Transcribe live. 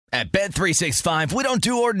At Bet365, we don't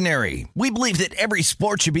do ordinary. We believe that every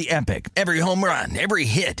sport should be epic. Every home run, every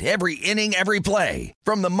hit, every inning, every play.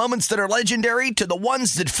 From the moments that are legendary to the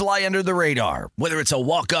ones that fly under the radar. Whether it's a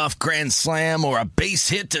walk-off grand slam or a base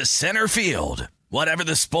hit to center field. Whatever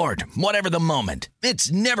the sport, whatever the moment.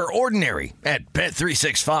 It's never ordinary at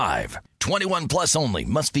Bet365. 21 plus only.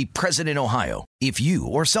 Must be present in Ohio. If you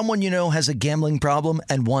or someone you know has a gambling problem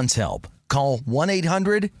and wants help, call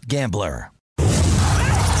 1-800-GAMBLER.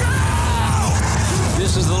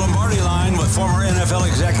 This is the Lombardi Line with former NFL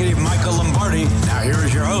executive Michael Lombardi. Now here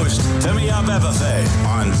is your host, Timmy Abebefe,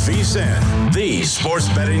 on VSiN, the Sports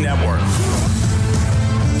Betting Network.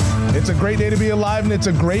 It's a great day to be alive, and it's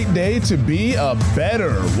a great day to be a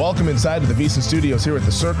bettor. Welcome inside to the VSiN Studios here at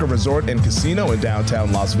the Circa Resort and Casino in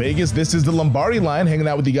downtown Las Vegas. This is the Lombardi Line, hanging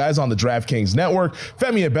out with you guys on the DraftKings Network.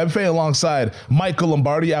 Femi Abebefe alongside Michael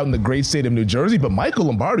Lombardi out in the great state of New Jersey. But Michael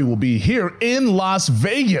Lombardi will be here in Las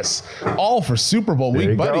Vegas, all for Super Bowl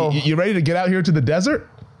week. Buddy, you ready to get out here to the desert?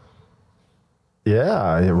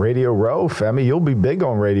 Yeah, Radio Row, Femi. You'll be big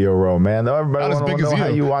on Radio Row, man. Everybody wants to know how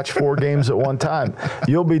you watch 4 games at one time.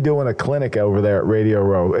 You'll be doing a clinic over there at Radio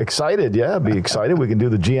Row. Excited, yeah, be excited. We can do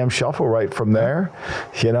the GM Shuffle right from there.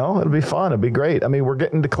 You know, it'll be fun. It'll be great. I mean, we're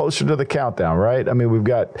getting closer to the countdown, right? I mean, we're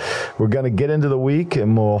going to get into the week,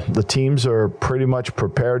 and the teams are pretty much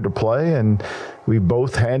prepared to play, and we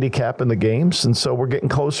both handicapping the games, and so we're getting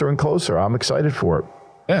closer and closer. I'm excited for it.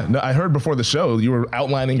 Yeah, no, I heard before the show you were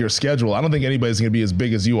outlining your schedule. I don't think anybody's going to be as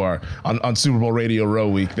big as you are on Super Bowl Radio Row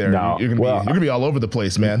week. There, no, you're going to be all over the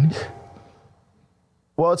place, man.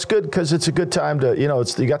 Well, it's good because it's a good time to,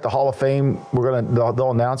 you got the Hall of Fame.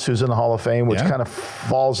 They'll announce who's in the Hall of Fame, which kind of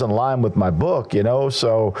falls in line with my book,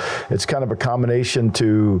 so it's kind of a combination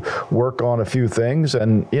to work on a few things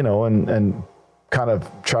and kind of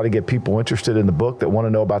try to get people interested in the book that want to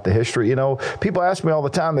know about the history. People ask me all the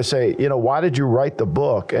time, they say, why did you write the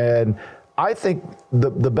book? And I think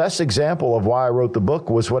the best example of why I wrote the book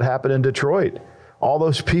was what happened in Detroit. All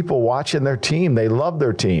those people watching their team, they love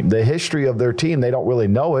their team. The history of their team, they don't really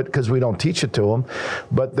know it because we don't teach it to them.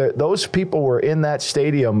 But those people were in that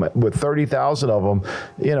stadium with 30,000 of them,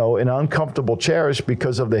 in uncomfortable chairs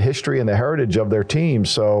because of the history and the heritage of their team.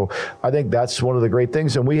 So I think that's one of the great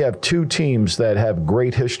things. And we have 2 teams that have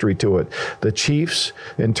great history to it. The Chiefs,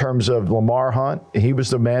 in terms of Lamar Hunt, he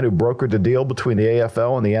was the man who brokered the deal between the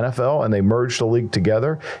AFL and the NFL, and they merged the league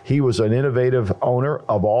together. He was an innovative owner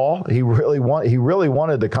of all. He really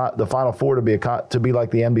wanted the Final Four to be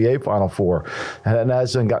like the NBA Final Four, and it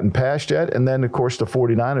hasn't gotten past yet. And then, of course, the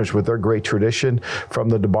 49ers with their great tradition from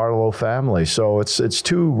the DiBartolo family. So it's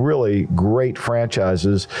 2 really great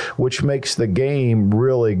franchises, which makes the game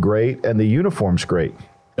really great and the uniforms great.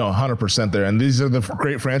 100% there. And these are the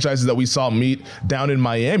great franchises that we saw meet down in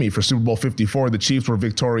Miami for Super Bowl 54. The Chiefs were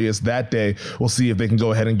victorious that day. We'll see if they can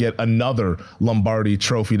go ahead and get another Lombardi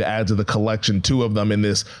trophy to add to the collection, 2 of them in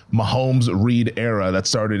this Mahomes-Reed era that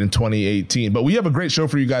started in 2018. But we have a great show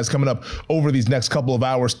for you guys coming up over these next couple of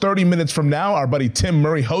hours. 30 minutes from now, our buddy Tim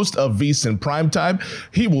Murray, host of VSiN Primetime,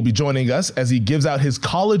 he will be joining us as he gives out his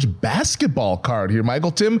college basketball card here. Michael,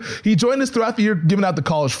 Tim, he joined us throughout the year giving out the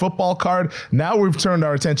college football card. Now we've turned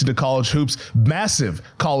our attention to college hoops. Massive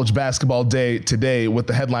college basketball day today, with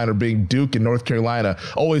the headliner being Duke and North Carolina.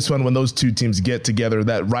 Always fun when those 2 teams get together,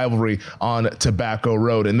 that rivalry on Tobacco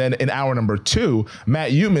Road. And then in hour number 2,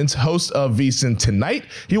 Matt Youmans, host of VSiN Tonight,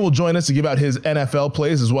 he will join us to give out his NFL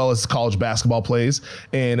plays as well as college basketball plays.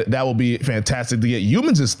 And that will be fantastic to get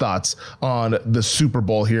Youmans' thoughts on the Super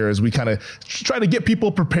Bowl here as we kind of try to get people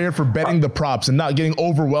prepared for betting the props and not getting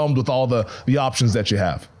overwhelmed with all the options that you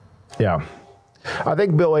have. Yeah. I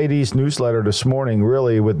think Bill Adie's newsletter this morning,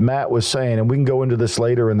 really, what Matt was saying, and we can go into this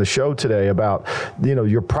later in the show today about,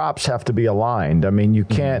 your props have to be aligned. I mean, you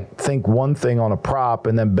can't think one thing on a prop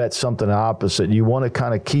and then bet something opposite. You want to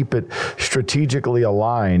kind of keep it strategically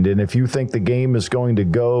aligned. And if you think the game is going to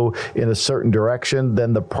go in a certain direction,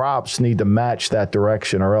 then the props need to match that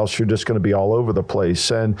direction, or else you're just going to be all over the place.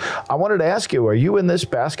 And I wanted to ask you, are you in this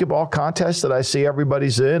basketball contest that I see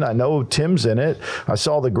everybody's in? I know Tim's in it. I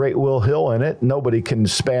saw the great Will Hill in it. Nobody can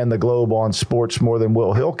span the globe on sports more than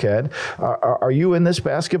Will Hill can. Are you in this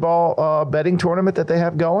basketball betting tournament that they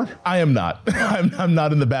have going? I am not. I'm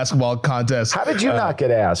not in the basketball contest. How did you not get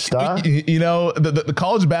asked, huh? The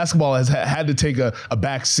college basketball has had to take a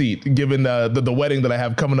back seat given the wedding that I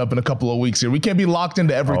have coming up in a couple of weeks here. We can't be locked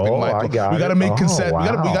into everything, Michael. We got to make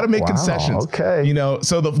concessions. Okay.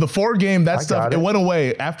 So the 4-game, that stuff, it went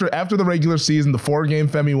away. After the regular season, the 4-game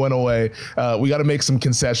Femi went away. We got to make some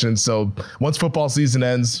concessions. So once football season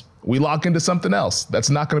ends, we lock into something else. That's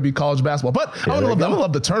not going to be college basketball. But I'm going to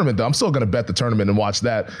love the tournament, though. I'm still going to bet the tournament and watch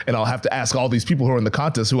that. And I'll have to ask all these people who are in the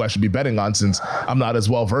contest who I should be betting on, since I'm not as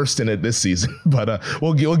well versed in it this season. But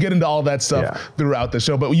we'll get into all that stuff throughout the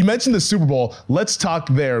show. But you mentioned the Super Bowl. Let's talk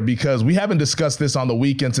there, because we haven't discussed this on the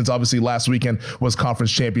weekend, since obviously last weekend was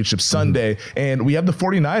Conference Championship Sunday. And we have the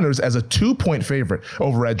 49ers as a 2-point favorite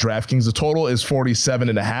over at DraftKings. The total is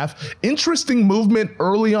 47.5. Interesting movement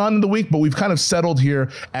early on in the week, but we've kind of settled here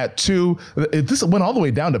at 2. This went all the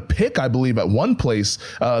way down to pick, I believe, at one place,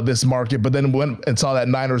 this market, but then went and saw that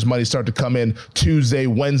Niners money start to come in Tuesday,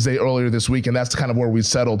 Wednesday earlier this week, and that's kind of where we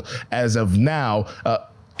settled as of now.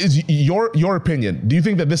 Is your opinion, do you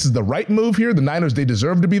think that this is the right move here? The Niners, they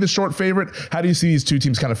deserve to be the short favorite. How do you see these two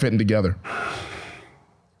teams kind of fitting together?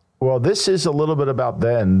 Well, this is a little bit about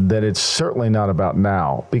then, that it's certainly not about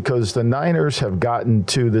now, because the Niners have gotten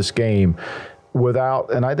to this game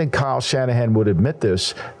without, and I think Kyle Shanahan would admit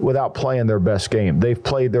this, without playing their best game. They've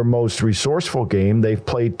played their most resourceful game. They've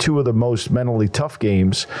played two of the most mentally tough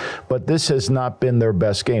games, but this has not been their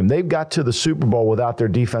best game. They've got to the Super Bowl without their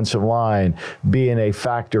defensive line being a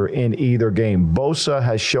factor in either game. Bosa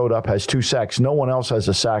has showed up, has 2 sacks. No one else has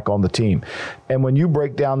a sack on the team. And when you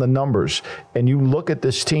break down the numbers and you look at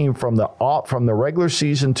this team from the regular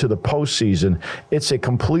season to the postseason, it's a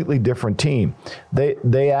completely different team.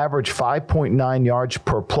 They average 5.9 yards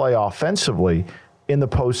per play offensively in the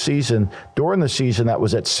postseason. During the season, that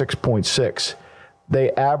was at 6.6.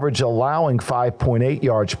 They average allowing 5.8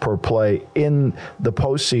 yards per play in the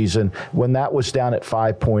postseason, when that was down at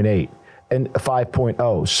 5.8 and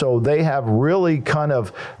 5.0. So they have really kind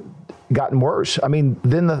of gotten worse. I mean,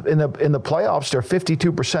 then in the playoffs, they're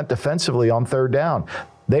 52% defensively on third down.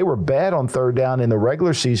 They were bad on third down in the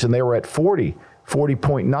regular season. They were at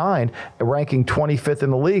 40.9, ranking 25th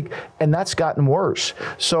in the league, and that's gotten worse.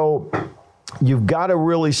 So you've got to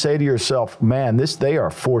really say to yourself, man, they are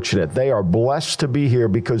fortunate. They are blessed to be here,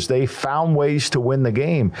 because they found ways to win the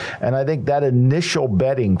game. And I think that initial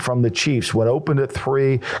betting from the Chiefs, when opened at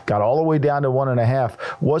 3, got all the way down to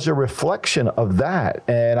 1.5, was a reflection of that.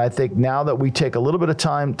 And I think now that we take a little bit of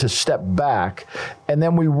time to step back, and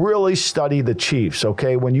then we really study the Chiefs,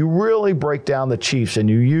 okay? When you really break down the Chiefs and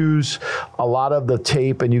you use a lot of the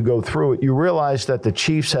tape and you go through it, you realize that the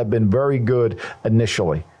Chiefs have been very good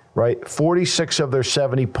initially. Right? 46 of their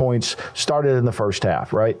 70 points started in the first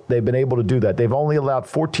half, right? They've been able to do that. They've only allowed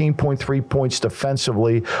 14.3 points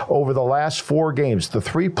defensively over the last 4 games, the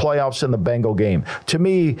 3 playoffs and the Bengal game. To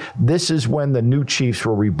me, this is when the new Chiefs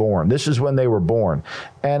were reborn. This is when they were born.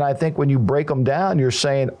 And I think when you break them down, you're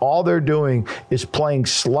saying all they're doing is playing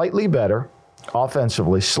slightly better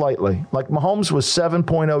offensively, slightly. Like Mahomes was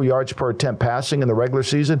 7.0 yards per attempt passing in the regular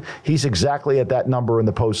season. He's exactly at that number in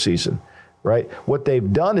the postseason. Right? What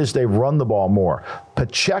they've done is they've run the ball more.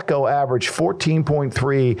 Pacheco averaged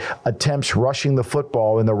 14.3 attempts rushing the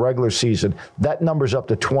football in the regular season. That number's up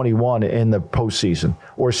to 21 in the postseason,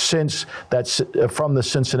 or since that's from the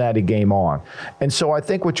Cincinnati game on. And so I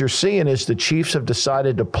think what you're seeing is the Chiefs have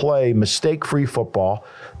decided to play mistake-free football,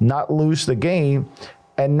 not lose the game.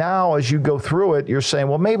 And now as you go through it, you're saying,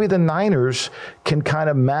 well, maybe the Niners can kind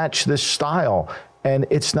of match this style. And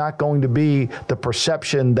it's not going to be the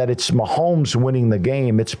perception that it's Mahomes winning the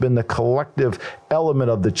game. It's been the collective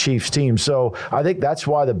element of the Chiefs team. So I think that's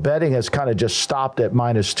why the betting has kind of just stopped at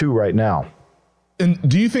 -2 right now. And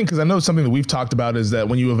do you think, because I know something that we've talked about is that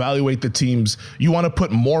when you evaluate the teams, you want to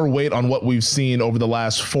put more weight on what we've seen over the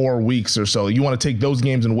last 4 weeks or so. You want to take those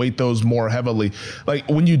games and weight those more heavily. Like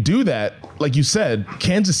when you do that, like you said,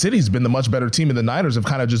 Kansas City's been the much better team, and the Niners have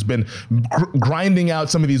kind of just been grinding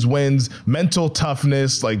out some of these wins, mental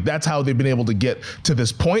toughness. Like that's how they've been able to get to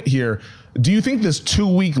this point here. Do you think this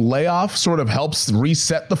 2-week layoff sort of helps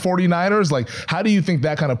reset the 49ers? Like, how do you think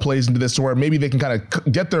that kind of plays into this, to where maybe they can kind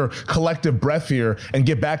of get their collective breath here and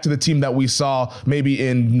get back to the team that we saw maybe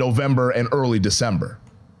in November and early December?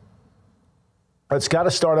 It's got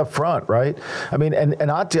to start up front, right? I mean, and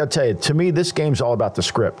I'll tell you, to me, this game's all about the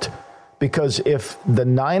script. Because if the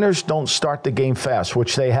Niners don't start the game fast,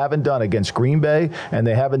 which they haven't done against Green Bay and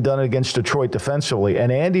they haven't done it against Detroit defensively,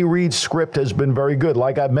 and Andy Reid's script has been very good.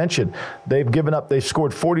 Like I mentioned, they've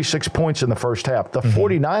scored 46 points in the first half. The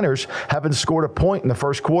 49ers haven't scored a point in the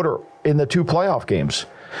first quarter in the 2 playoff games.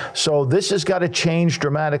 So this has got to change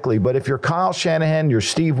dramatically. But if you're Kyle Shanahan, you're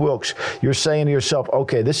Steve Wilks, you're saying to yourself,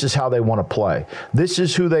 okay, this is how they want to play. This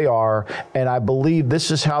is who they are, and I believe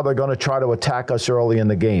this is how they're going to try to attack us early in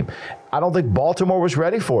the game. I don't think Baltimore was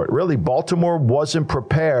ready for it. Really, Baltimore wasn't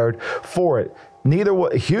prepared for it. Neither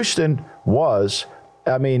was Houston was.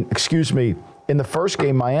 In the first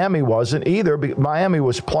game, Miami wasn't either. Miami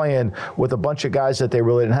was playing with a bunch of guys that they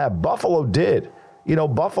really didn't have. Buffalo did.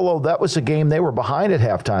 Buffalo, that was a game they were behind at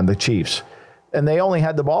halftime, the Chiefs. And they only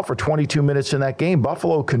had the ball for 22 minutes in that game.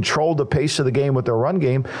 Buffalo controlled the pace of the game with their run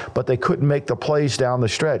game, but they couldn't make the plays down the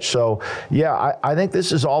stretch. So, yeah, I think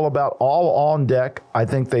this is all about all on deck. I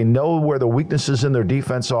think they know where the weaknesses in their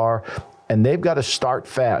defense are, and they've got to start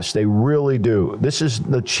fast. They really do.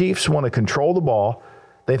 The Chiefs want to control the ball.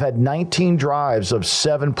 They've had 19 drives of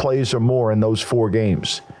 7 plays or more in those 4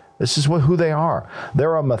 games. This is who they are.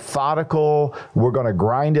 They're a methodical, we're going to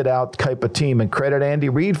grind it out type of team. And credit Andy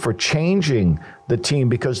Reid for changing the team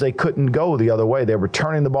because they couldn't go the other way. They were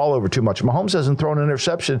turning the ball over too much. Mahomes hasn't thrown an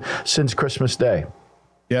interception since Christmas Day.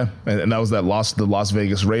 Yeah, and that was that loss to the Las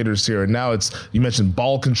Vegas Raiders here. And now you mentioned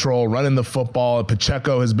ball control, running the football.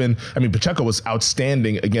 Pacheco was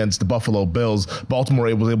outstanding against the Buffalo Bills. Baltimore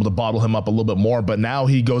was able to bottle him up a little bit more, but now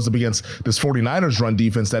he goes up against this 49ers run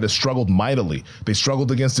defense that has struggled mightily. They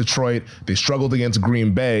struggled against Detroit. They struggled against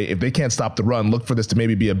Green Bay. If they can't stop the run, look for this to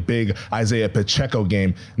maybe be a big Isaiah Pacheco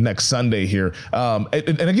game next Sunday here.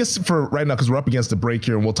 And I guess for right now, because we're up against the break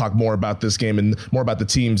here, and we'll talk more about this game and more about the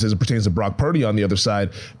teams as it pertains to Brock Purdy on the other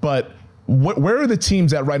side. But where are the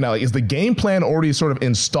teams at right now? Is the game plan already sort of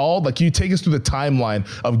installed? Can you take us through the timeline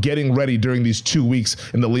of getting ready during these 2 weeks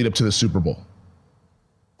in the lead up to the Super Bowl?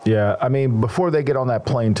 Yeah, before they get on that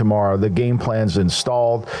plane tomorrow, the game plan's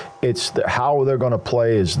installed. It's how they're going to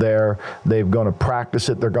play is there. They're going to practice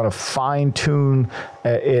it. They're going to fine-tune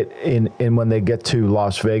it in when they get to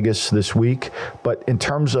Las Vegas this week. But in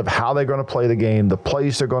terms of how they're going to play the game, the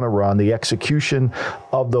plays they're going to run, the execution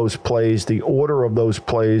of those plays, the order of those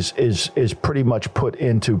plays is pretty much put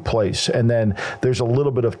into place. And then there's a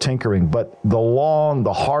little bit of tinkering. But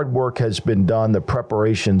the hard work has been done. The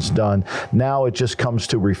preparation's done. Now it just comes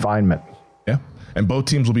to refinement. Yeah. And both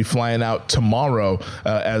teams will be flying out tomorrow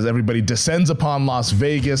as everybody descends upon Las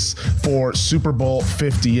Vegas for Super Bowl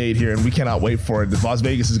 58 here. And we cannot wait for it. Las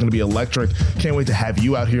Vegas is going to be electric. Can't wait to have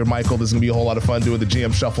you out here, Michael. This is going to be a whole lot of fun doing the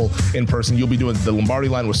GM Shuffle in person. You'll be doing the Lombardi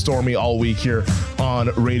line with Stormy all week here on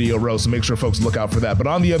Radio Row. So make sure folks look out for that. But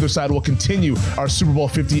on the other side, we'll continue our Super Bowl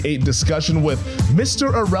 58 discussion with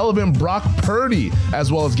Mr. Irrelevant Brock Purdy, as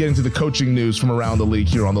well as getting to the coaching news from around the league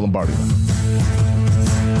here on the Lombardi line.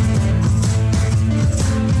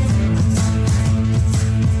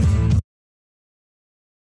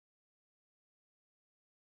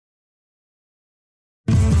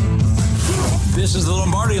 This is the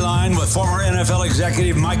Lombardi Line with former NFL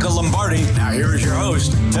executive Michael Lombardi. Now here is your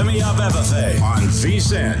host, Femi Abebefe, on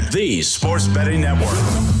VSiN, the Sports Betting Network.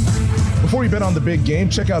 Before you bet on the big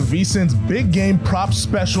game, check out VSiN's Big Game Prop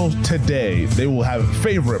Special today. They will have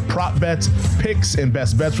favorite prop bets, picks, and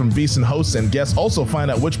best bets from VSiN hosts and guests. Also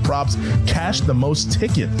find out which props cash the most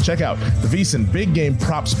tickets. Check out the VSiN Big Game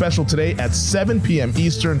Prop Special today at 7 p.m.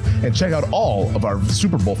 Eastern, and check out all of our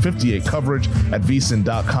Super Bowl 58 coverage at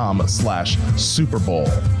vsin.com/Super Bowl.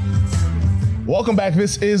 Welcome back.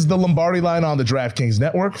 This is the Lombardi Line on the DraftKings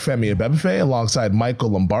Network. Femi Abebefe alongside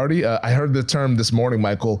Michael Lombardi. I heard the term this morning,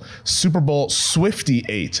 Michael, Super Bowl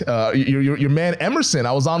Swifty-8. Your man Emerson,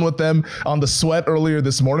 I was on with them on the Sweat earlier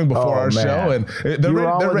this morning before our show. And you were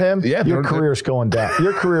on with him? Yeah. Your career's going down.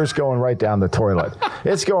 Your career's going right down the toilet.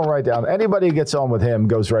 It's going right down. Anybody who gets on with him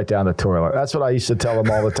goes right down the toilet. That's what I used to tell him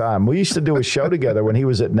all the time. We used to do a show together when he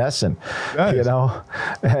was at Nesson, nice.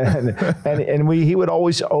 And he would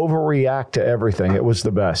always overreact to everything. It was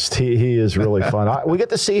the best. He is really fun. We get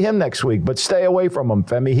to see him next week, but stay away from him,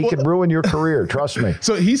 Femi. He could ruin your career. Trust me.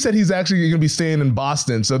 So he said he's actually going to be staying in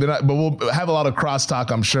Boston. So but we'll have a lot of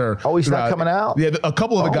crosstalk, I'm sure. Oh, he's not coming out? Yeah, a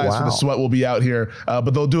couple of the guys for the Sweat will be out here,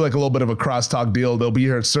 but they'll do like a little bit of a crosstalk deal. They'll be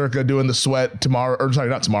here at Circa doing the Sweat tomorrow, or sorry,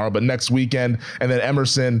 not tomorrow, but next weekend. And then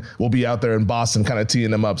Emerson will be out there in Boston kind of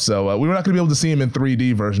teeing them up. So we were not going to be able to see him in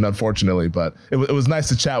 3D version, unfortunately, but it was nice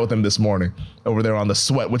to chat with him this morning over there on the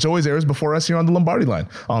Sweat, which always airs before us here on the Lombardi Line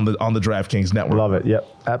on the DraftKings Network. Love it. Yep,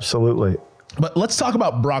 absolutely. But let's talk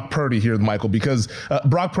about Brock Purdy here, Michael, because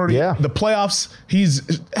Brock Purdy, the playoffs,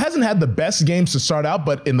 hasn't had the best games to start out,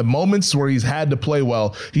 but in the moments where he's had to play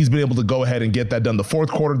well, he's been able to go ahead and get that done. The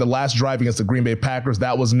fourth quarter, the last drive against the Green Bay Packers,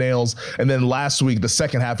 that was nails. And then last week, the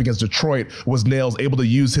second half against Detroit was nails, able to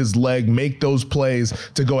use his leg, make those plays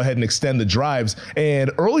to go ahead and extend the drives.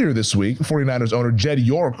 And earlier this week, 49ers owner Jed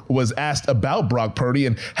York was asked about Brock Purdy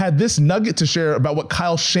and had this nugget to share about what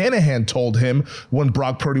Kyle Shanahan told him when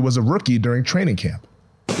Brock Purdy was a rookie during training camp.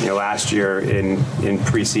 Last year in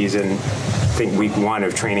preseason, I think week 1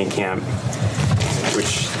 of training camp,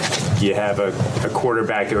 which you have a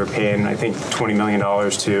quarterback that we're paying, I think, $20 million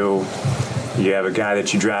to, you have a guy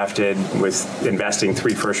that you drafted with investing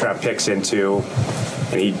 3 first-round picks into,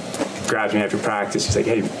 and he grabs me after practice. He's like,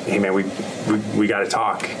 hey man, we got to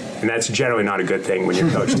talk. And that's generally not a good thing when your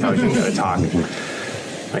coach tells you got to talk.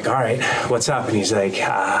 I'm like, all right, what's up? And he's like,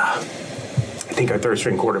 I think our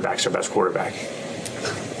third-string quarterback's our best quarterback.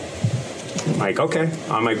 I'm like, okay.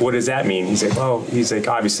 I'm like, what does that mean? He's like,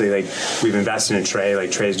 obviously, like, we've invested in Trey.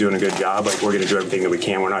 Like, Trey's doing a good job. Like, we're going to do everything that we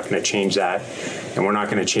can. We're not going to change that. And we're not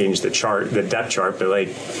going to change the depth chart. But, like,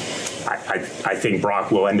 I think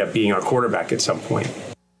Brock will end up being our quarterback at some point.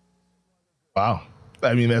 Wow.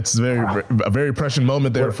 I mean, that's a very prescient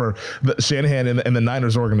moment there for Shanahan and the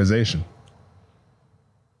Niners organization.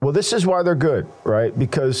 Well, this is why they're good, right?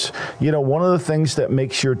 Because, one of the things that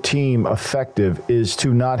makes your team effective is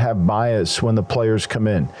to not have bias when the players come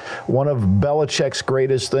in. One of Belichick's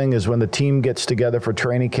greatest thing is when the team gets together for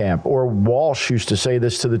training camp, or Walsh used to say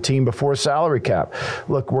this to the team before salary cap.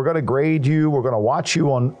 Look, we're going to grade you. We're going to watch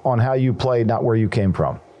you on how you play, not where you came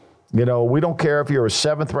from. We don't care if you're a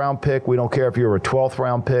 7th-round pick. We don't care if you're a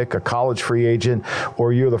 12th-round pick, a college free agent,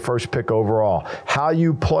 or you're the first pick overall. How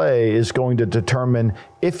you play is going to determine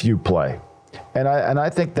if you play. And I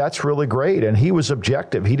think that's really great. And he was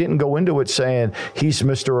objective. He didn't go into it saying he's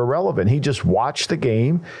Mr. Irrelevant. He just watched the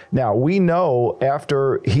game. Now, we know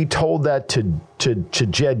after he told that to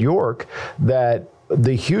Jed York that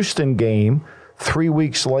the Houston game 3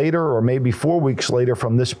 weeks later, or maybe 4 weeks later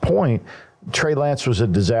from this point, Trey Lance was a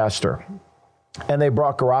disaster. And they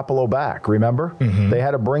brought Garoppolo back, remember? Mm-hmm. They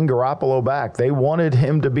had to bring Garoppolo back. They wanted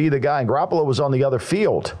him to be the guy. And Garoppolo was on the other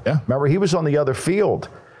field. Yeah. Remember, he was on the other field.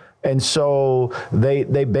 And so they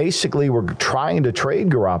basically were trying to trade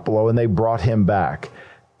Garoppolo, and they brought him back.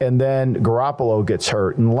 And then Garoppolo gets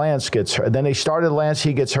hurt, and Lance gets hurt. Then they started Lance,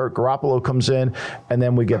 he gets hurt, Garoppolo comes in, and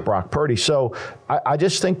then we get Brock Purdy. So I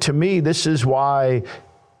just think, to me, this is why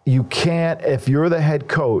you can't, if you're the head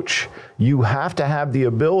coach, you have to have the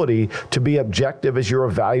ability to be objective as you're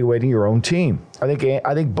evaluating your own team. I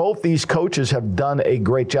think both these coaches have done a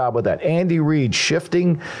great job with that. Andy Reid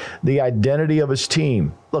shifting the identity of his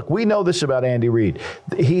team. Look, we know this about Andy Reid.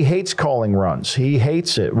 He hates calling runs. He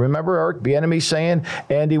hates it. Remember Eric Bieniemy saying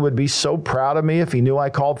Andy would be so proud of me if he knew I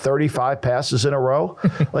called 35 passes in a row?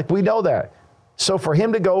 Like, we know that. So for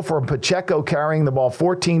him to go from Pacheco carrying the ball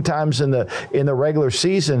 14 times in the regular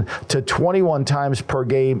season to 21 times per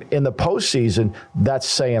game in the postseason, that's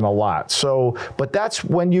saying a lot. So, but that's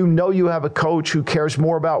when you have a coach who cares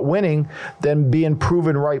more about winning than being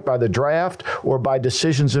proven right by the draft or by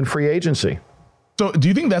decisions in free agency. So do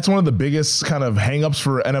you think that's one of the biggest kind of hangups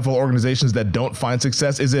for NFL organizations that don't find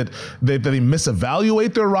success? Is it that they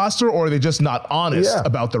misevaluate their roster, or are they just not honest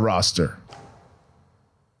about the roster?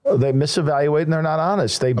 They misevaluate and they're not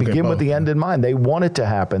honest. They begin with the end in mind. They want it to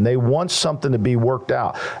happen. They want something to be worked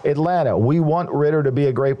out. Atlanta, we want Ritter to be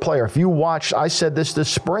a great player. If you watch, I said this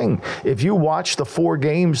spring, if you watch the 4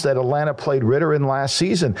 games that Atlanta played Ritter in last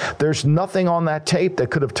season, there's nothing on that tape that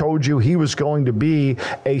could have told you he was going to be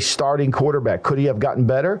a starting quarterback. Could he have gotten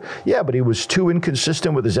better? Yeah, but he was too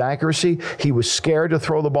inconsistent with his accuracy. He was scared to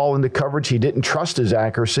throw the ball into coverage. He didn't trust his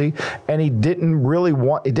accuracy, and he didn't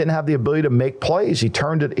have the ability to make plays.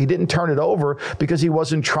 He didn't turn it over because he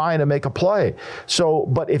wasn't trying to make a play. So,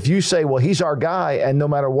 but if you say, well, he's our guy, and no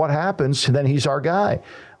matter what happens, then he's our guy.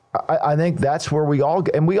 I think that's where we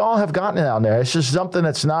all have gotten down there. It's just something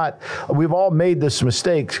that's not, we've all made this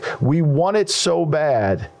mistake. We want it so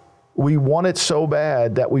bad. We want it so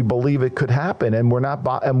bad that we believe it could happen, and we're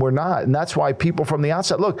not. And that's why people from the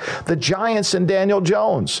outside, look, the Giants and Daniel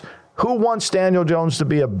Jones. Who wants Daniel Jones to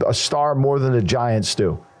be a star more than the Giants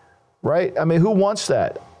do? Right? I mean, who wants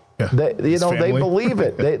that? Yeah, they believe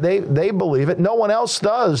it. They believe it. No one else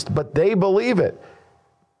does, but they believe it.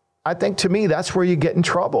 I think, to me, that's where you get in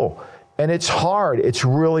trouble. And it's hard. It's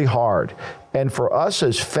really hard. And for us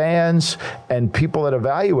as fans and people that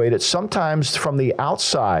evaluate it, sometimes from the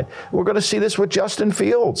outside, we're going to see this with Justin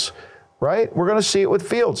Fields. Right? We're going to see it with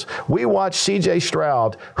Fields. We watched C.J.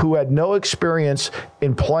 Stroud, who had no experience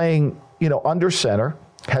in playing, under center,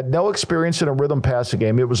 had no experience in a rhythm passing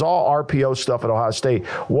game. It was all RPO stuff at Ohio State.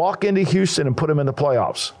 Walk into Houston and put him in the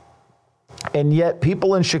playoffs. And yet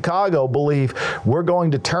people in Chicago believe we're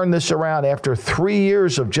going to turn this around after 3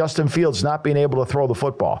 years of Justin Fields not being able to throw the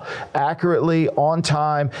football accurately, on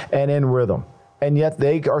time, and in rhythm. And yet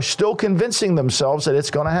they are still convincing themselves that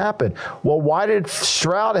it's going to happen. Well, why did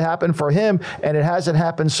Stroud happen for him and it hasn't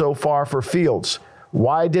happened so far for Fields?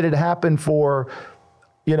 Why did it happen for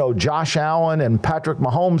Josh Allen and Patrick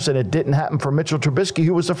Mahomes, and it didn't happen for Mitchell Trubisky,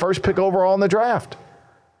 who was the first pick overall in the draft?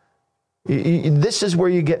 This is where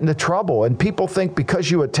you get into trouble. And people think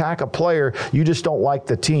because you attack a player, you just don't like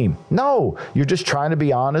the team. No, you're just trying to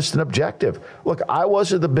be honest and objective. Look, I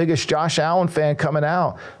wasn't the biggest Josh Allen fan coming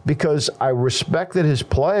out because I respected his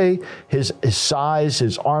play, his size,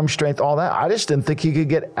 his arm strength, all that. I just didn't think he could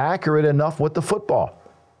get accurate enough with the football.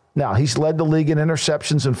 Now, he's led the league in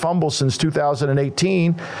interceptions and fumbles since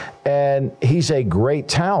 2018, and he's a great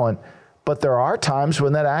talent. But there are times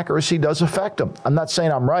when that accuracy does affect him. I'm not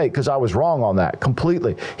saying I'm right because I was wrong on that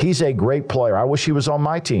completely. He's a great player. I wish he was on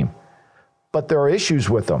my team. But there are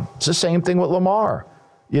issues with him. It's the same thing with Lamar.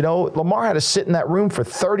 You know, Lamar had to sit in that room for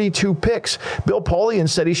 32 picks. Bill Polian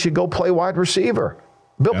said he should go play wide receiver.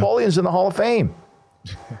 Bill Polian's in the Hall of Fame.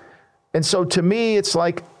 And so to me, it's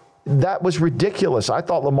like, that was ridiculous. I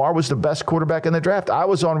thought Lamar was the best quarterback in the draft. I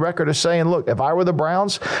was on record as saying, look, if I were the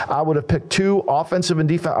Browns, I would have picked two offensive and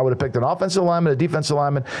defense. I would have picked an offensive lineman, a defensive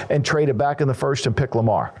lineman, and traded back in the first and picked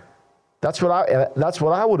Lamar. That's what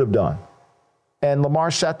I would have done. And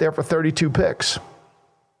Lamar sat there for 32 picks.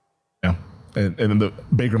 Yeah. And then the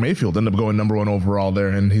Baker Mayfield ended up going number 1 overall there,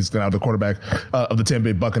 and he's now the quarterback of the Tampa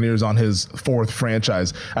Bay Buccaneers on his 4th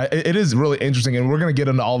franchise. It is really interesting, and we're going to get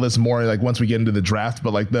into all this more like once we get into the draft,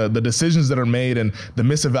 but like the decisions that are made and the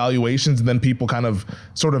misevaluations, and then people kind of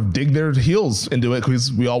sort of dig their heels into it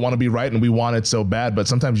because we all want to be right and we want it so bad, but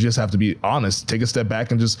sometimes you just have to be honest, take a step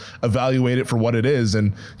back and just evaluate it for what it is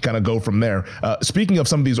and kind of go from there. Speaking of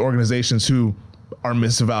some of these organizations who are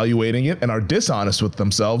misevaluating it and are dishonest with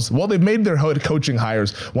themselves, well, they've made their head coaching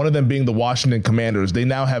hires, one of them being the Washington Commanders. They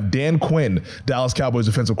now have Dan Quinn, Dallas Cowboys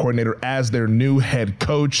defensive coordinator, as their new head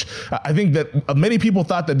coach. I think that many people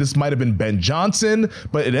thought that this might have been Ben Johnson,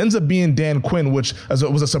 but it ends up being Dan Quinn, which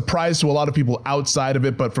was a surprise to a lot of people outside of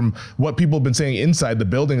it. But from what people have been saying inside the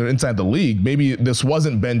building or inside the league, maybe this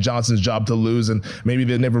wasn't Ben Johnson's job to lose, and maybe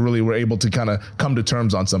they never really were able to kind of come to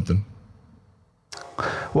terms on something.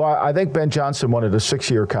 Well, I think Ben Johnson wanted a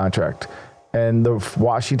 6-year contract, and the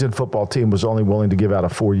Washington football team was only willing to give out a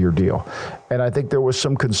 4-year deal. And I think there was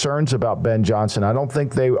some concerns about Ben Johnson. I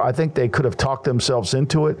think they could have talked themselves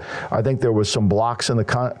into it. I think there was some blocks in the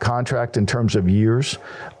contract in terms of years.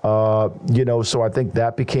 So I think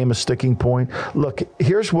that became a sticking point. Look,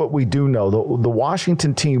 here's what we do know. The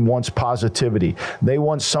Washington team wants positivity. They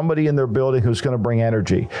want somebody in their building who's going to bring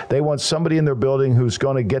energy. They want somebody in their building who's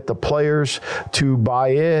going to get the players to buy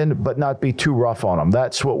in but not be too rough on them.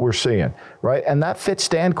 That's what we're seeing, right? And that fits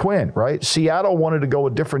Dan Quinn, right? Seattle wanted to go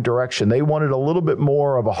a different direction. They wanted a little bit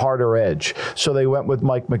more of a harder edge, so they went with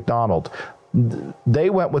Mike McDonald. They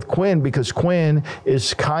went with Quinn because Quinn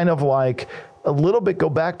is kind of like a little bit go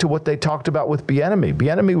back to what they talked about with Bieniemy.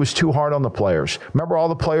 Bieniemy was too hard on the players. Remember all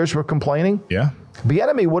the players were complaining? Yeah.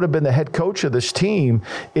 Bieniemy would have been the head coach of this team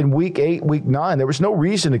in week 8, week 9. There was no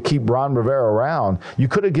reason to keep Ron Rivera around. You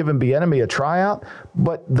could have given Bieniemy a tryout,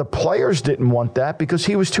 but the players didn't want that because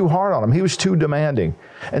he was too hard on them. He was too demanding.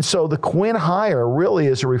 And so the Quinn hire really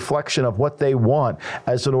is a reflection of what they want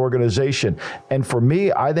as an organization. And for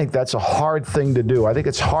me, I think that's a hard thing to do. I think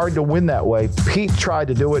it's hard to win that way. Pete tried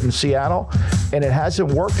to do it in Seattle, and it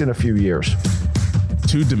hasn't worked in a few years.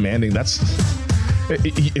 Too demanding.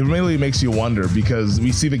 It really makes you wonder because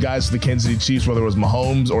we see the guys for the Kansas City Chiefs, whether it was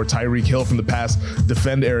Mahomes or Tyreek Hill from the past,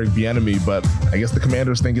 defend Eric Bieniemy, but I guess the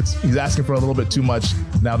Commanders think he's asking for a little bit too much.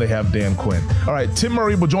 Now they have Dan Quinn. All right, Tim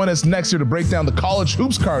Murray will join us next year to break down the college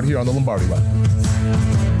hoops card here on the Lombardi Line.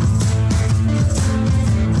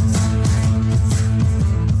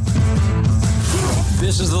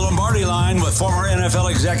 This is the Lombardi Line with former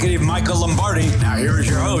NFL executive Michael Lombardi. Now here is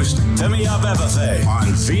your host, Femi Abebefe, on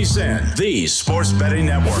VSiN, the Sports Betting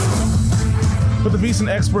Network. Put the VSiN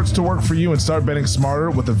experts to work for you and start betting smarter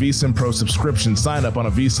with the VSiN Pro subscription. Sign up on a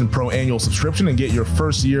VSiN Pro annual subscription and get your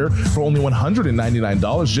first year for only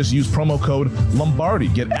 $199. Just use promo code Lombardi.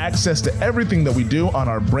 Get access to everything that we do on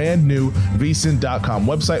our brand new VSiN.com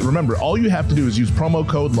website. Remember, all you have to do is use promo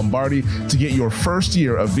code Lombardi to get your first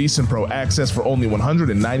year of VSiN Pro access for only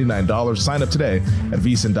 $199. Sign up today at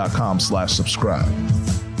VSiN.com/subscribe.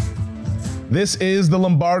 This is the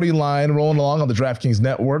Lombardi Line, rolling along on the DraftKings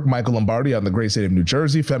Network. Michael Lombardi out in the great state of New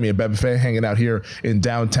Jersey. Femi Abebefe hanging out here in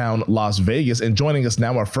downtown Las Vegas. And joining us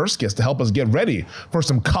now, our first guest to help us get ready for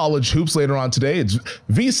some college hoops later on today. It's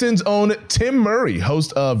VSiN's own Tim Murray,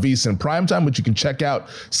 host of VSiN Primetime, which you can check out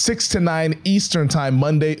 6 to 9 Eastern Time,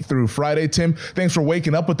 Monday through Friday. Tim, thanks for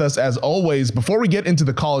waking up with us as always. Before we get into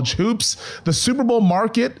the college hoops, the Super Bowl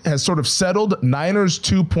market has sort of settled. Niners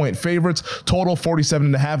 2-point favorites, total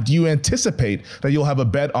 47.5. Do you anticipate that you'll have a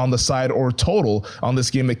bet on the side or total on this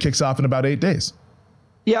game that kicks off in about 8 days?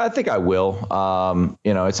 Yeah, I think I will.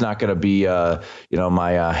 It's not going to be,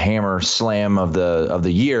 my hammer slam of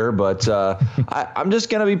the year, but I'm just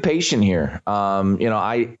going to be patient here.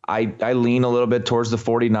 I lean a little bit towards the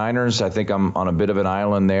 49ers. I think I'm on a bit of an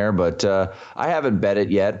island there, but I haven't bet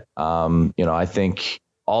it yet. I think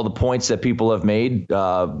all the points that people have made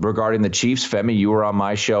regarding the Chiefs, Femi, you were on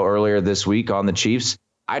my show earlier this week on the Chiefs.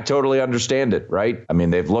 I totally understand it, right? I mean,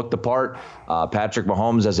 they've looked the part. Patrick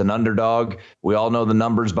Mahomes as an underdog. We all know the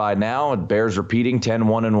numbers by now. It bears repeating: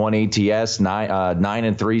 10-1-1 ATS,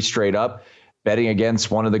 9-3 straight up. Betting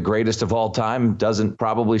against one of the greatest of all time doesn't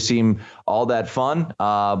probably seem all that fun.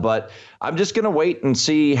 But I'm just going to wait and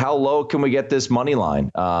see how low can we get this money line,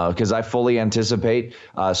 because I fully anticipate,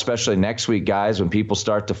 especially next week, guys, when people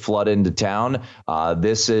start to flood into town.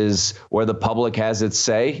 This is where the public has its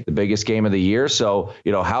say, the biggest game of the year. So,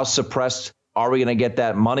 how suppressed are we going to get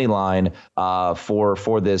that money line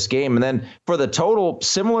for this game? And then for the total,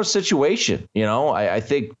 similar situation. I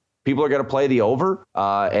think people are going to play the over.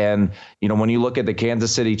 And when you look at the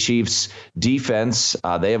Kansas City Chiefs defense,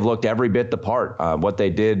 they have looked every bit the part. What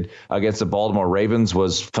they did against the Baltimore Ravens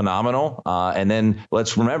was phenomenal. And then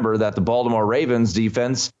let's remember that the Baltimore Ravens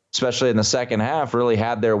defense, especially in the second half, really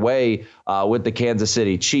had their way with the Kansas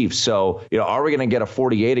City Chiefs. So, are we going to get a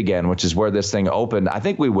 48 again, which is where this thing opened? I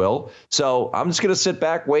think we will. So I'm just going to sit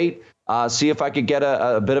back, wait, see if I could get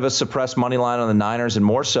a bit of a suppressed money line on the Niners, and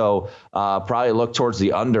more so probably look towards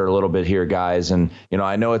the under a little bit here, guys. And,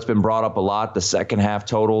 I know it's been brought up a lot, the second half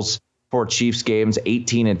totals for Chiefs games,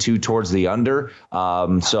 18-2 towards the under.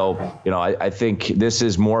 I think this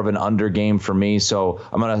is more of an under game for me. So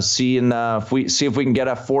I'm going to see if we can get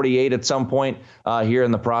a 48 at some point here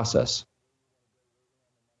in the process.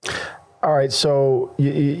 All right, so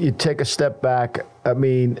you take a step back. I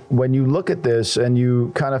mean, when you look at this and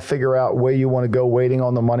you kind of figure out where you want to go waiting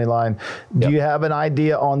on the money line, do you have an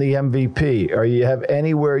idea on the MVP? Or you have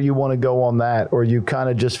anywhere you want to go on that? Or you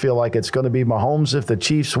kind of just feel like it's going to be Mahomes if the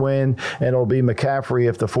Chiefs win, and it'll be McCaffrey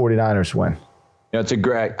if the 49ers win? It's a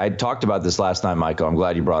great. I talked about this last night, Michael. I'm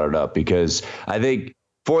glad you brought it up, because I think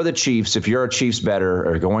for the Chiefs, if you're a Chiefs bettor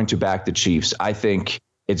or going to back the Chiefs, I think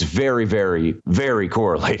it's very, very, very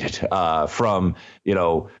correlated from,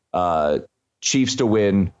 Chiefs to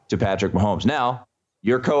win to Patrick Mahomes. Now,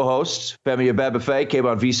 your co-host, Femi Abebefe, came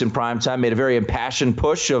on VSiN Primetime, made a very impassioned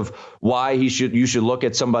push of why you should look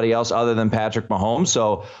at somebody else other than Patrick Mahomes.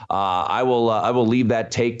 So I will leave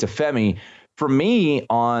that take to Femi. For me,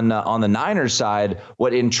 on the Niners side,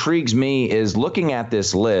 what intrigues me is looking at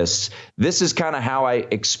this list. This is kind of how I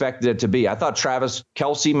expected it to be. I thought Travis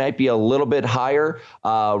Kelce might be a little bit higher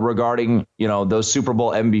regarding those Super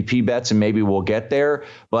Bowl MVP bets, and maybe we'll get there.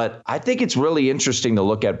 But I think it's really interesting to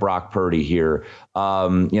look at Brock Purdy here.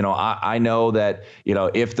 I know that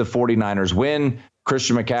if the 49ers win,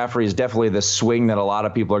 Christian McCaffrey is definitely the swing that a lot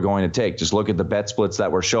of people are going to take. Just look at the bet splits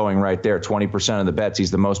that we're showing right there. 20% of the bets,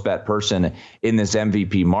 he's the most bet person in this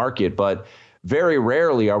MVP market. But very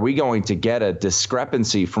rarely are we going to get a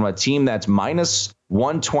discrepancy from a team that's minus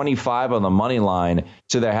 125 on the money line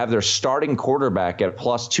to have their starting quarterback at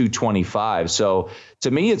plus 225. So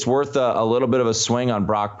to me, it's worth a little bit of a swing on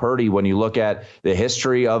Brock Purdy when you look at the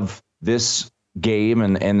history of this game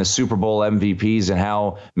and the Super Bowl MVPs and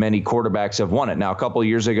how many quarterbacks have won it. Now, a couple of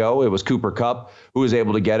years ago, it was Cooper Kupp who was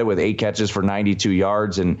able to get it with 8 catches for 92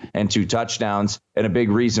 yards and 2 touchdowns. And a big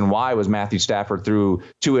reason why was Matthew Stafford threw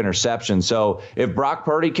 2 interceptions. So if Brock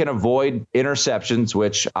Purdy can avoid interceptions,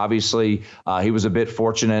 which obviously he was a bit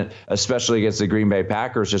fortunate, especially against the Green Bay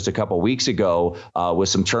Packers just a couple weeks ago with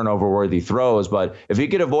some turnover-worthy throws. But if he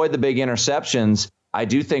could avoid the big interceptions, I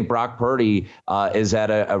do think Brock Purdy is at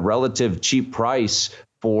a relative cheap price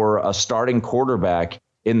for a starting quarterback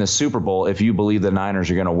in the Super Bowl if you believe the Niners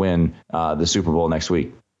are going to win the Super Bowl next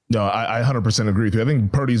week. No, I 100% agree with you. I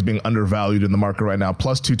think Purdy's being undervalued in the market right now.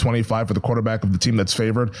 Plus 225 for the quarterback of the team that's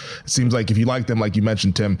favored. It seems like if you like them, like you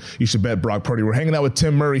mentioned, Tim, you should bet Brock Purdy. We're hanging out with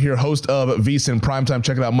Tim Murray here, host of VSiN Primetime.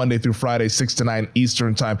 Check it out Monday through Friday, 6 to 9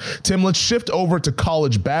 Eastern time. Tim, let's shift over to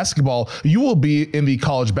college basketball. You will be in the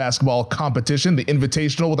college basketball competition, the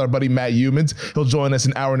Invitational, with our buddy Matt Humans. He'll join us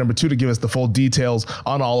in hour number 2 to give us the full details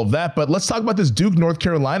on all of that. But let's talk about this Duke North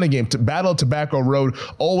Carolina game. To Battle of Tobacco Road,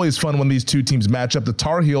 always fun when these two teams match up. The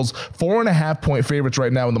Tar Heels 4.5 point favorites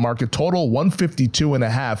right now in the market. Total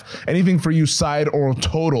 152.5. Anything for you, side or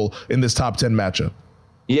total, in this top 10 matchup?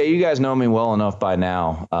 Yeah, you guys know me well enough by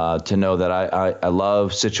now to know that I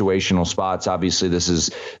love situational spots. Obviously, this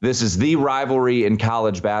is the rivalry in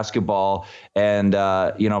college basketball, and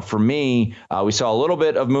for me, we saw a little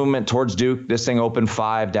bit of movement towards Duke. This thing opened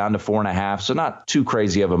 5 down to 4.5, so not too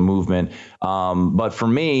crazy of a movement. But for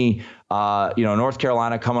me, North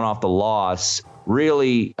Carolina coming off the loss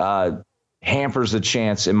really hampers the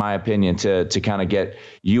chance, in my opinion, to kind of get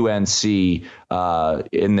UNC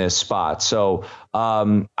in this spot. So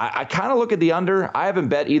I kind of look at the under. I haven't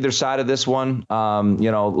bet either side of this one.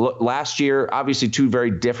 Last year, obviously 2 very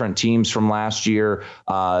different teams from last year.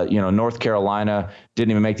 North Carolina didn't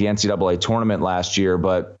even make the NCAA tournament last year,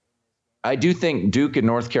 but I do think Duke and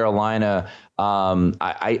North Carolina,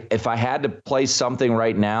 if I had to play something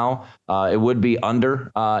right now, it would be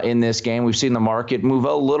under in this game. We've seen the market move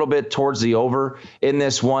a little bit towards the over in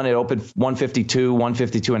this one. It opened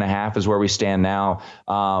 152.5 is where we stand now.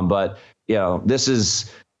 But this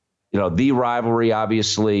is the rivalry.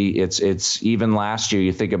 Obviously, it's even last year.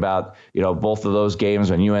 You think about both of those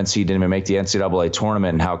games when UNC didn't even make the NCAA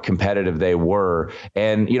tournament and how competitive they were.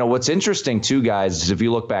 And what's interesting too, guys, is if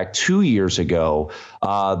you look back 2 years ago,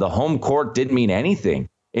 the home court didn't mean anything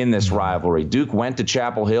in this rivalry. Duke went to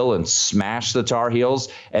Chapel Hill and smashed the Tar Heels.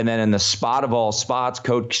 And then in the spot of all spots,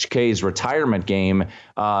 Coach K's retirement game,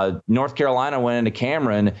 North Carolina went into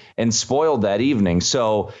Cameron and spoiled that evening.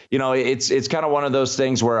 So, it's kind of one of those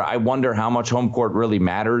things where I wonder how much home court really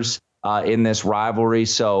matters in this rivalry.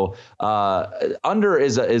 So under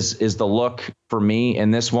is the look for me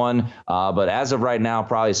in this one. But as of right now,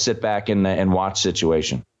 probably sit back and watch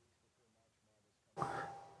situation.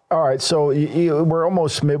 All right, so we're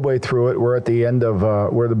almost midway through it. We're at the end of,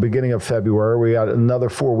 we're at the beginning of February. We got another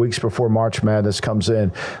 4 weeks before March Madness comes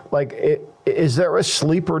in. Is there a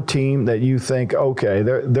sleeper team that you think, okay,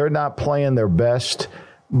 they're not playing their best,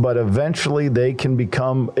 but eventually they can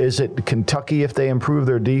become? Is it Kentucky if they improve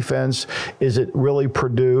their defense? Is it really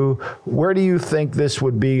Purdue? Where do you think this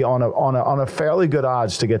would be on a fairly good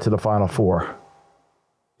odds to get to the Final Four?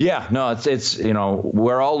 Yeah, no, it's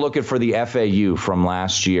we're all looking for the FAU from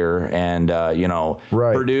last year, and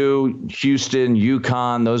right. Purdue, Houston,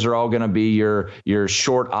 UConn, those are all going to be your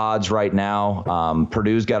short odds right now.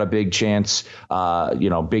 Purdue's got a big chance,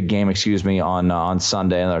 big game, on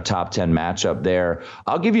Sunday in their top 10 matchup there.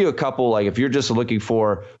 I'll give you a couple, if you're just looking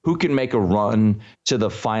for who can make a run to the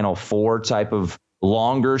Final Four type of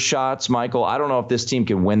longer shots, Michael. I don't know if this team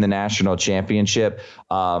can win the national championship,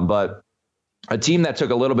 but a team that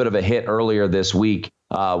took a little bit of a hit earlier this week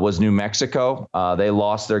was New Mexico. They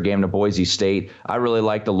lost their game to Boise State. I really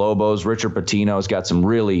like the Lobos. Richard Pitino's got some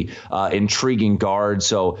really intriguing guards.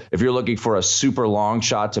 So if you're looking for a super long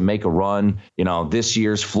shot to make a run, this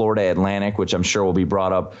year's Florida Atlantic, which I'm sure will be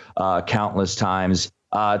brought up countless times,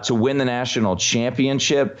 to win the national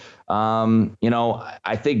championship,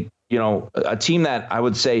 I think a team that I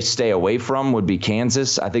would say stay away from would be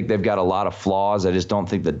Kansas. I think they've got a lot of flaws. I just don't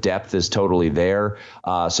think the depth is totally there.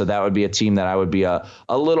 So that would be a team that I would be a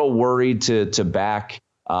little worried to back.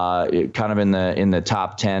 Kind of in the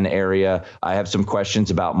top 10 area. I have some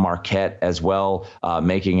questions about Marquette as well,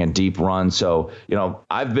 making a deep run. So,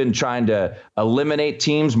 I've been trying to eliminate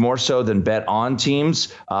teams more so than bet on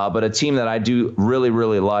teams, but a team that I do really,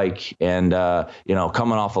 really like and,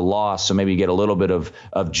 coming off a loss, so maybe get a little bit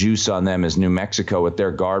of juice on them is New Mexico with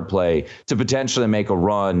their guard play to potentially make a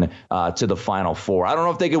run to the Final Four. I don't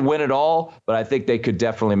know if they could win it all, but I think they could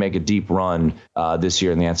definitely make a deep run this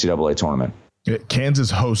year in the NCAA tournament.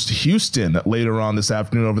 Kansas hosts Houston later on this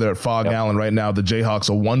afternoon over there at Fog Allen. Right now, the Jayhawks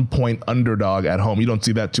a 1-point underdog at home. You don't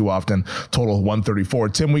see that too often. Total 134.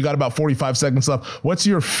 Tim, we got about 45 seconds left. What's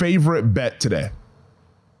your favorite bet today?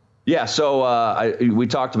 Yeah, so we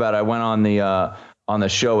talked about it. I went on the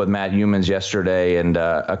show with Matt Humans yesterday, and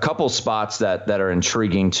a couple spots that are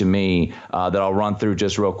intriguing to me that I'll run through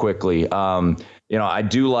just real quickly. I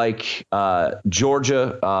do like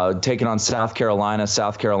Georgia taking on South Carolina.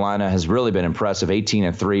 South Carolina has really been impressive,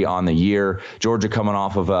 18-3 on the year. Georgia coming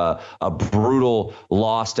off of a brutal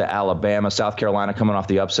loss to Alabama. South Carolina coming off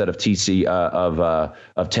the upset of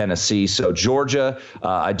of Tennessee. So Georgia,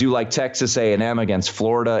 I do like Texas A&M against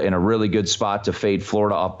Florida in a really good spot to fade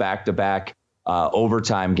Florida off back-to-back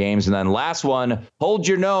overtime games. And then last one, hold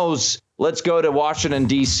your nose. Let's go to Washington,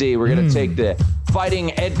 D.C. We're going to take the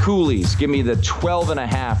Fighting Ed Cooley's. Give me the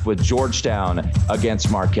 12.5 with Georgetown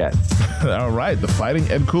against Marquette. All right, the Fighting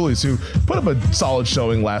Ed Cooley's, who put up a solid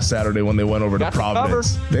showing last Saturday when they went over to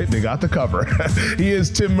Providence. They got the cover. He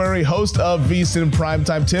is Tim Murray, host of VSiN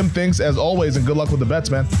Primetime. Tim, thanks as always, and good luck with the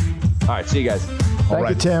bets, man. All right, see you guys. Thank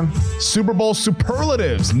you, Tim. Super Bowl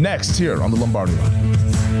superlatives next here on the Lombardi Line.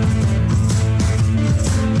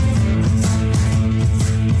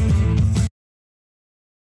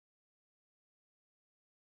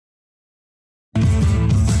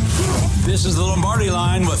 This is the Lombardi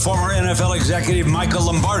Line with former NFL executive Michael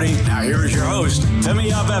Lombardi. Now here is your host, Femi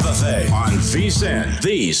Abebefe, on VSiN,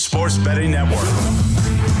 the Sports Betting Network.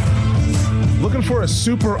 Looking for a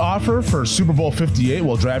super offer for Super Bowl 58?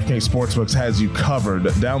 Well, DraftKings Sportsbook has you covered.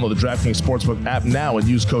 Download the DraftKings Sportsbook app now and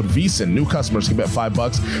use code VSiN. New customers can bet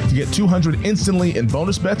 $5 to get $200 instantly in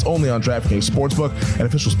bonus bets only on DraftKings Sportsbook, an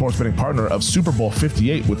official sports betting partner of Super Bowl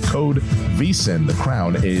 58 with code VSiN. The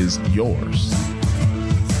crown is yours.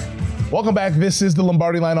 Welcome back. This is the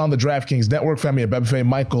Lombardi Line on the DraftKings Network. Femi Abebefe,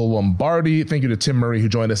 Michael Lombardi. Thank you to Tim Murray, who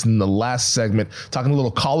joined us in the last segment, talking a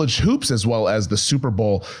little college hoops as well as the Super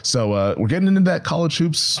Bowl. So we're getting into that college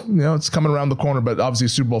hoops. You know, it's coming around the corner, but obviously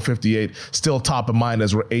Super Bowl 58 still top of mind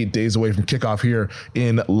as we're 8 days away from kickoff here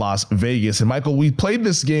in Las Vegas. And Michael, we played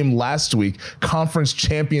this game last week, conference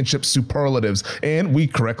championship superlatives, and we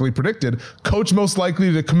correctly predicted coach most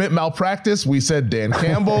likely to commit malpractice. We said Dan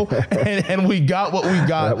Campbell, and we got what we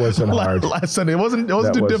got. That wasn't hard. Last Sunday. It wasn't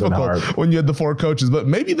too difficult hard when you had the four coaches, but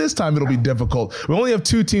maybe this time it'll be difficult. We only have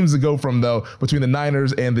two teams to go from, though, between the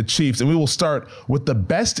Niners and the Chiefs, and we will start with the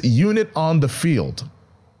best unit on the field.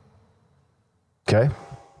 Okay.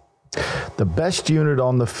 The best unit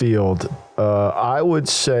on the field, I would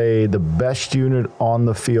say the best unit on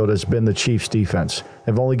the field has been the Chiefs defense.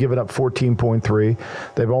 They've only given up 14.3.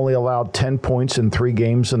 They've only allowed 10 points in 3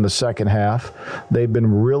 games in the second half. They've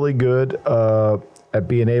been really good at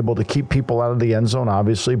being able to keep people out of the end zone.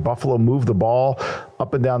 Obviously, Buffalo moved the ball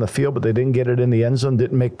up and down the field, but they didn't get it in the end zone,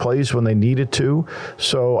 didn't make plays when they needed to.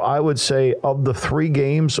 So I would say of the 3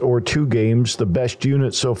 games or 2 games, the best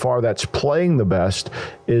unit so far that's playing the best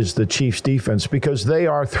is the Chiefs defense, because they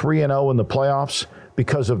are 3-0 in the playoffs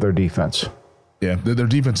because of their defense. Yeah, their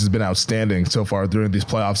defense has been outstanding so far during these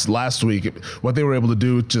playoffs. Last week, what they were able to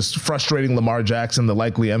do, just frustrating Lamar Jackson, the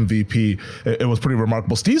likely MVP, it was pretty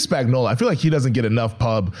remarkable. Steve Spagnuolo, I feel like he doesn't get enough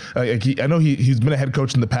pub. I know he's been a head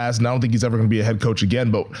coach in the past, and I don't think he's ever going to be a head coach again,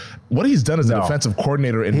 but what he's done as a defensive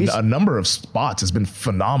coordinator in a number of spots has been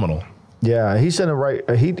phenomenal. Yeah, he's in the right.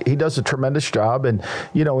 He does a tremendous job, and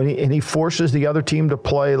he forces the other team to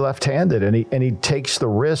play left-handed, and he takes the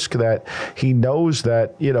risk that he knows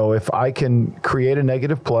that if I can create a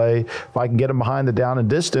negative play, if I can get him behind the down and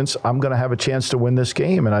distance, I'm going to have a chance to win this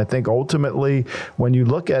game. And I think ultimately, when you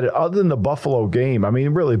look at it, other than the Buffalo game, I mean,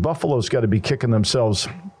 really, Buffalo's got to be kicking themselves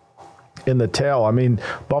in the tail. I mean,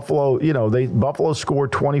 Buffalo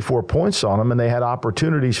scored 24 points on them, and they had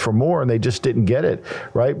opportunities for more, and they just didn't get it,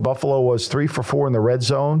 right? Buffalo was 3 for 4 in the red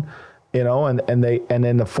zone, and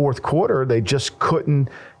in the fourth quarter, they just couldn't,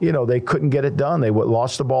 they couldn't get it done. They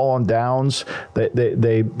lost the ball on downs.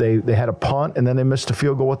 They had a punt, and then they missed a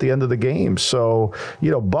field goal at the end of the game. So,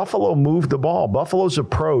 Buffalo moved the ball. Buffalo's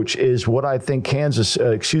approach is what I think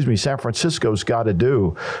San Francisco's got to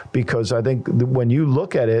do, because I think when you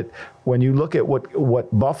look at it, when you look at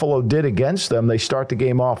what Buffalo did against them, they start the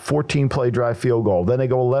game off 14-play drive field goal. Then they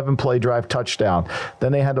go 11-play drive touchdown.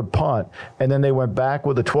 Then they had a punt. And then they went back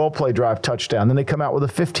with a 12-play drive touchdown. Then they come out with a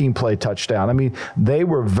 15-play touchdown. I mean, they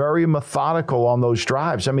were very methodical on those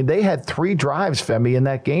drives. I mean, they had 3 drives, Femi, in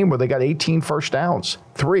that game where they got 18 first downs.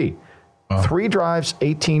 3. 3 drives,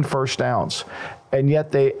 18 first downs. And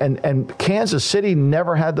yet and Kansas City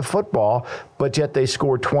never had the football, but yet they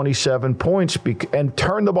scored 27 points and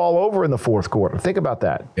turned the ball over in the fourth quarter. Think about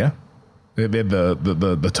that. Yeah. They had the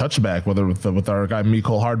touchback, whether with our guy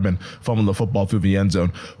Mecole Hardman fumbling the football through the end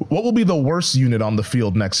zone. What will be the worst unit on the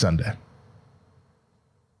field next Sunday?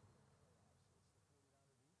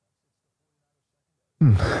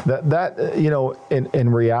 In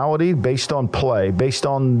reality, based on play, based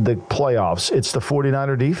on the playoffs, it's the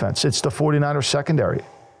 49er defense. It's the 49er secondary.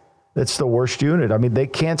 It's the worst unit. I mean, they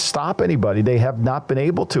can't stop anybody. They have not been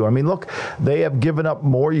able to. I mean, look, they have given up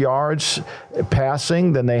more yards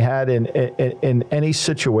passing than they had in any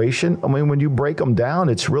situation. I mean, when you break them down,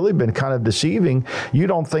 it's really been kind of deceiving. You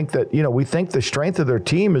don't think that, we think the strength of their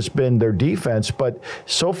team has been their defense, but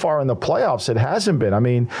so far in the playoffs, it hasn't been. I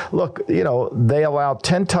mean, look, they allowed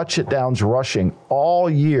 10 touchdowns rushing all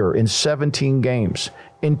year in 17 games.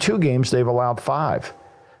 In 2 games, they've allowed 5.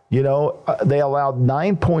 They allowed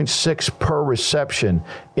 9.6 per reception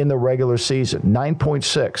in the regular season,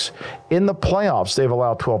 9.6. In the playoffs, they've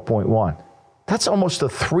allowed 12.1. That's almost a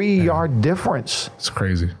 3-yard difference. It's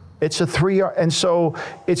crazy. It's a 3-yard. And so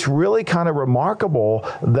it's really kind of remarkable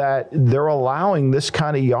that they're allowing this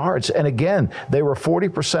kind of yards. And again, they were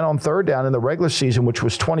 40% on third down in the regular season, which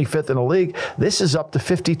was 25th in the league. This is up to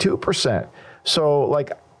 52%. So,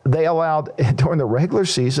 they allowed, during the regular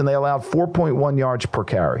season, they allowed 4.1 yards per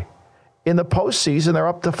carry. In the postseason, they're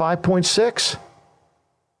up to 5.6.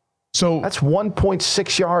 So that's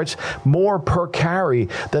 1.6 yards more per carry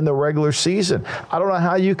than the regular season. I don't know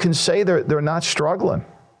how you can say they're not struggling.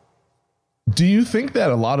 Do you think that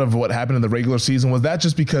a lot of what happened in the regular season was that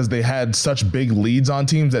just because they had such big leads on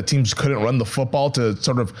teams that teams couldn't run the football to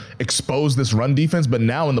sort of expose this run defense? But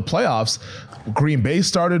now in the playoffs, Green Bay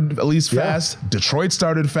started at least fast, Detroit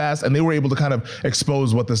started fast, and they were able to kind of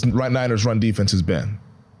expose what this Niners run defense has been.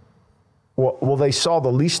 Well, they saw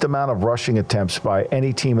the least amount of rushing attempts by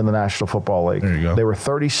any team in the National Football League. There you go. They were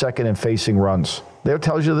 32nd in facing runs. That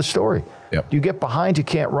tells you the story. Yep. You get behind, you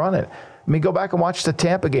can't run it. I mean, go back and watch the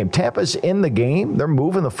Tampa game. Tampa's in the game. They're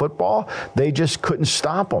moving the football. They just couldn't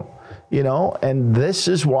stop them, and this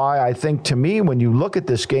is why I think, to me, when you look at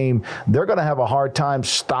this game, they're going to have a hard time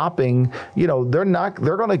stopping. They're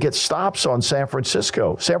going to get stops on San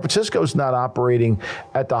Francisco. San Francisco's not operating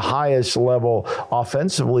at the highest level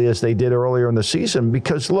offensively as they did earlier in the season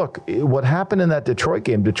because, look, what happened in that Detroit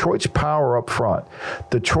game, Detroit's power up front,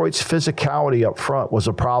 Detroit's physicality up front was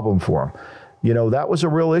a problem for them. That was a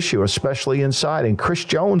real issue, especially inside. And Chris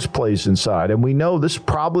Jones plays inside. And we know this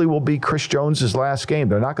probably will be Chris Jones' last game.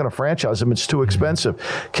 They're not going to franchise him. It's too expensive.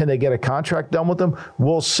 Can they get a contract done with him?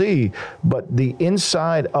 We'll see. But the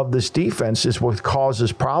inside of this defense is what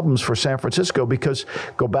causes problems for San Francisco because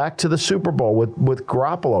go back to the Super Bowl with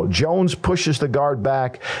Garoppolo. Jones pushes the guard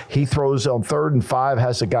back. He throws on 3rd and 5,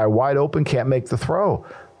 has the guy wide open, can't make the throw.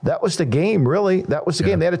 That was the game, really. That was the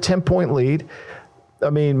game. They had a 10-point lead. I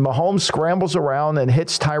mean, Mahomes scrambles around and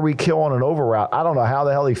hits Tyreek Hill on an over route. I don't know how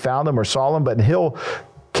the hell he found him or saw him, but Hill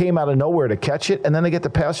came out of nowhere to catch it, and then they get the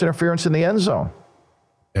pass interference in the end zone.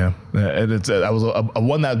 Yeah, and that was a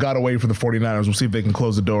one that got away for the 49ers. We'll see if they can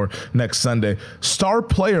close the door next Sunday. Star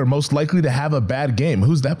player most likely to have a bad game.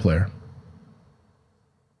 Who's that player?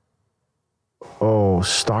 Oh,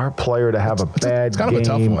 star player to have a bad game. It's kind of a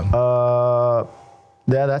tough one.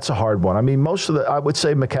 Yeah, that's a hard one. I mean, I would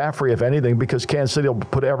say McCaffrey, if anything, because Kansas City will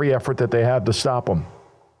put every effort that they have to stop him.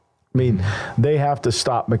 I mean, they have to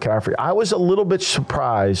stop McCaffrey. I was a little bit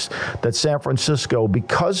surprised that San Francisco,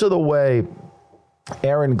 because of the way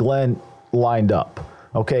Aaron Glenn lined up.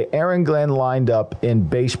 Okay, Aaron Glenn lined up in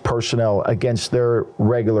base personnel against their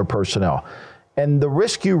regular personnel. And the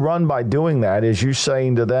risk you run by doing that is you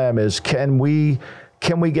saying to them is, can we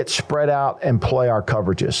get spread out and play our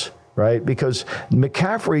coverages? Right? Because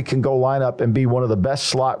McCaffrey can go line up and be one of the best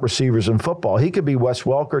slot receivers in football. He could be Wes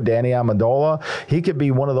Welker, Danny Amendola. He could be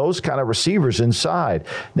one of those kind of receivers inside.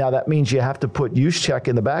 Now, that means you have to put Juszczyk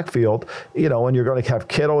in the backfield, and you're going to have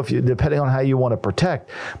Kittle, depending on how you want to protect.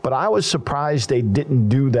 But I was surprised they didn't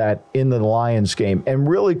do that in the Lions game and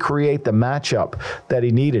really create the matchup that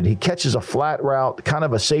he needed. He catches a flat route, kind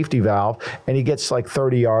of a safety valve, and he gets like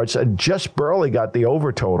 30 yards and just barely got the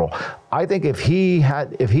over total. I think if he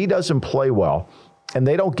doesn't play well and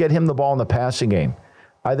they don't get him the ball in the passing game,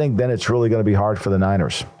 I think then it's really going to be hard for the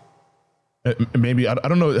Niners. Maybe, I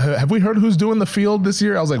don't know. Have we heard who's doing the field this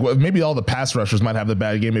year? I was like, well, maybe all the pass rushers might have the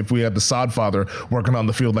bad game if we had the Sodfather working on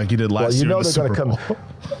the field like he did last year in the Super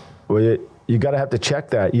Bowl. You got to have to check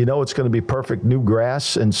that. It's going to be perfect new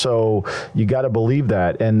grass, and so you got to believe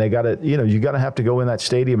that. And they got to, you got to have to go in that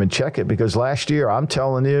stadium and check it because last year, I'm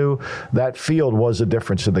telling you, that field was a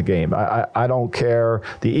difference in the game. I don't care.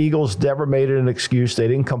 The Eagles never made it an excuse. They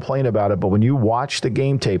didn't complain about it. But when you watch the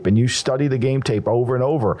game tape and you study the game tape over and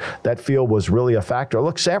over, that field was really a factor.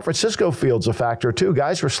 Look, San Francisco field's a factor too.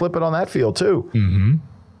 Guys were slipping on that field too. Mm-hmm.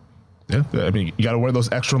 Yeah, I mean, you got to wear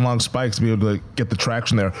those extra long spikes to be able to get the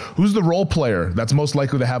traction there. Who's the role player that's most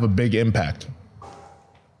likely to have a big impact?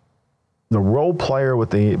 The role player with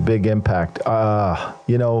the big impact, I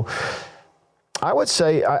would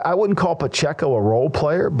say I wouldn't call Pacheco a role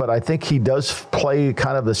player, but I think he does play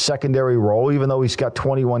kind of the secondary role, even though he's got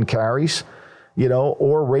 21 carries.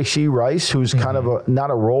 Or Rashee Rice, who's kind of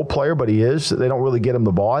not a role player, but he is. They don't really get him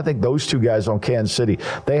the ball. I think those two guys on Kansas City,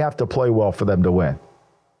 they have to play well for them to win.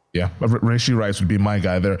 Yeah, Rashee Rice would be my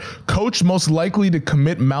guy there. Coach most likely to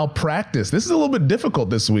commit malpractice. This is a little bit difficult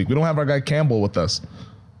this week. We don't have our guy Campbell with us.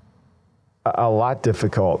 A lot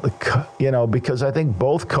difficult, because I think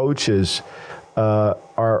both coaches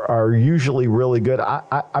are usually really good.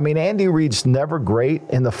 I mean, Andy Reid's never great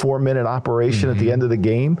in the 4-minute operation at the end of the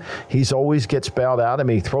game. He's always gets bailed out. I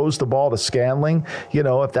mean, he throws the ball to Scanling.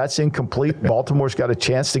 If that's incomplete, Baltimore's got a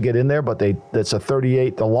chance to get in there, but that's a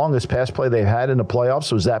 38. The longest pass play they've had in the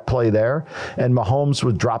playoffs was that play there, and Mahomes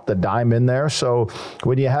would drop the dime in there. So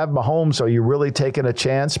when you have Mahomes, are you really taking a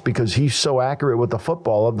chance because he's so accurate with the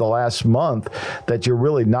football of the last month that you're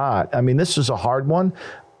really not? I mean, this is a hard one.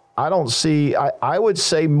 I don't see, I would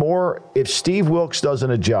say more if Steve Wilks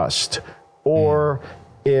doesn't adjust or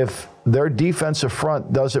if their defensive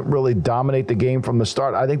front doesn't really dominate the game from the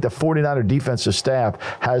start, I think the 49er defensive staff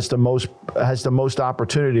has the most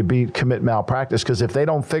opportunity to commit malpractice, because if they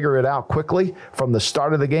don't figure it out quickly from the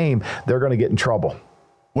start of the game, they're going to get in trouble.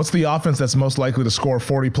 What's the offense that's most likely to score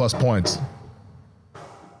 40-plus points?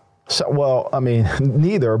 So, well, I mean,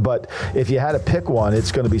 neither, but if you had to pick one,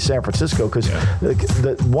 it's going to be San Francisco, because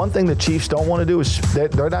the one thing the Chiefs don't want to do is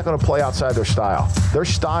they're not going to play outside their style. Their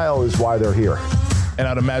style is why they're here. And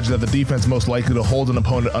I'd imagine that the defense most likely to hold an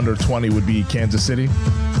opponent under 20 would be Kansas City.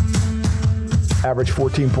 Average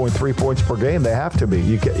 14.3 points per game. They have to be.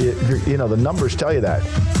 You know, the numbers tell you that.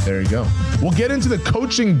 There you go. We'll get into the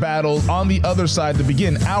coaching battle on the other side to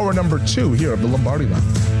begin hour number 2 here of the Lombardi Line.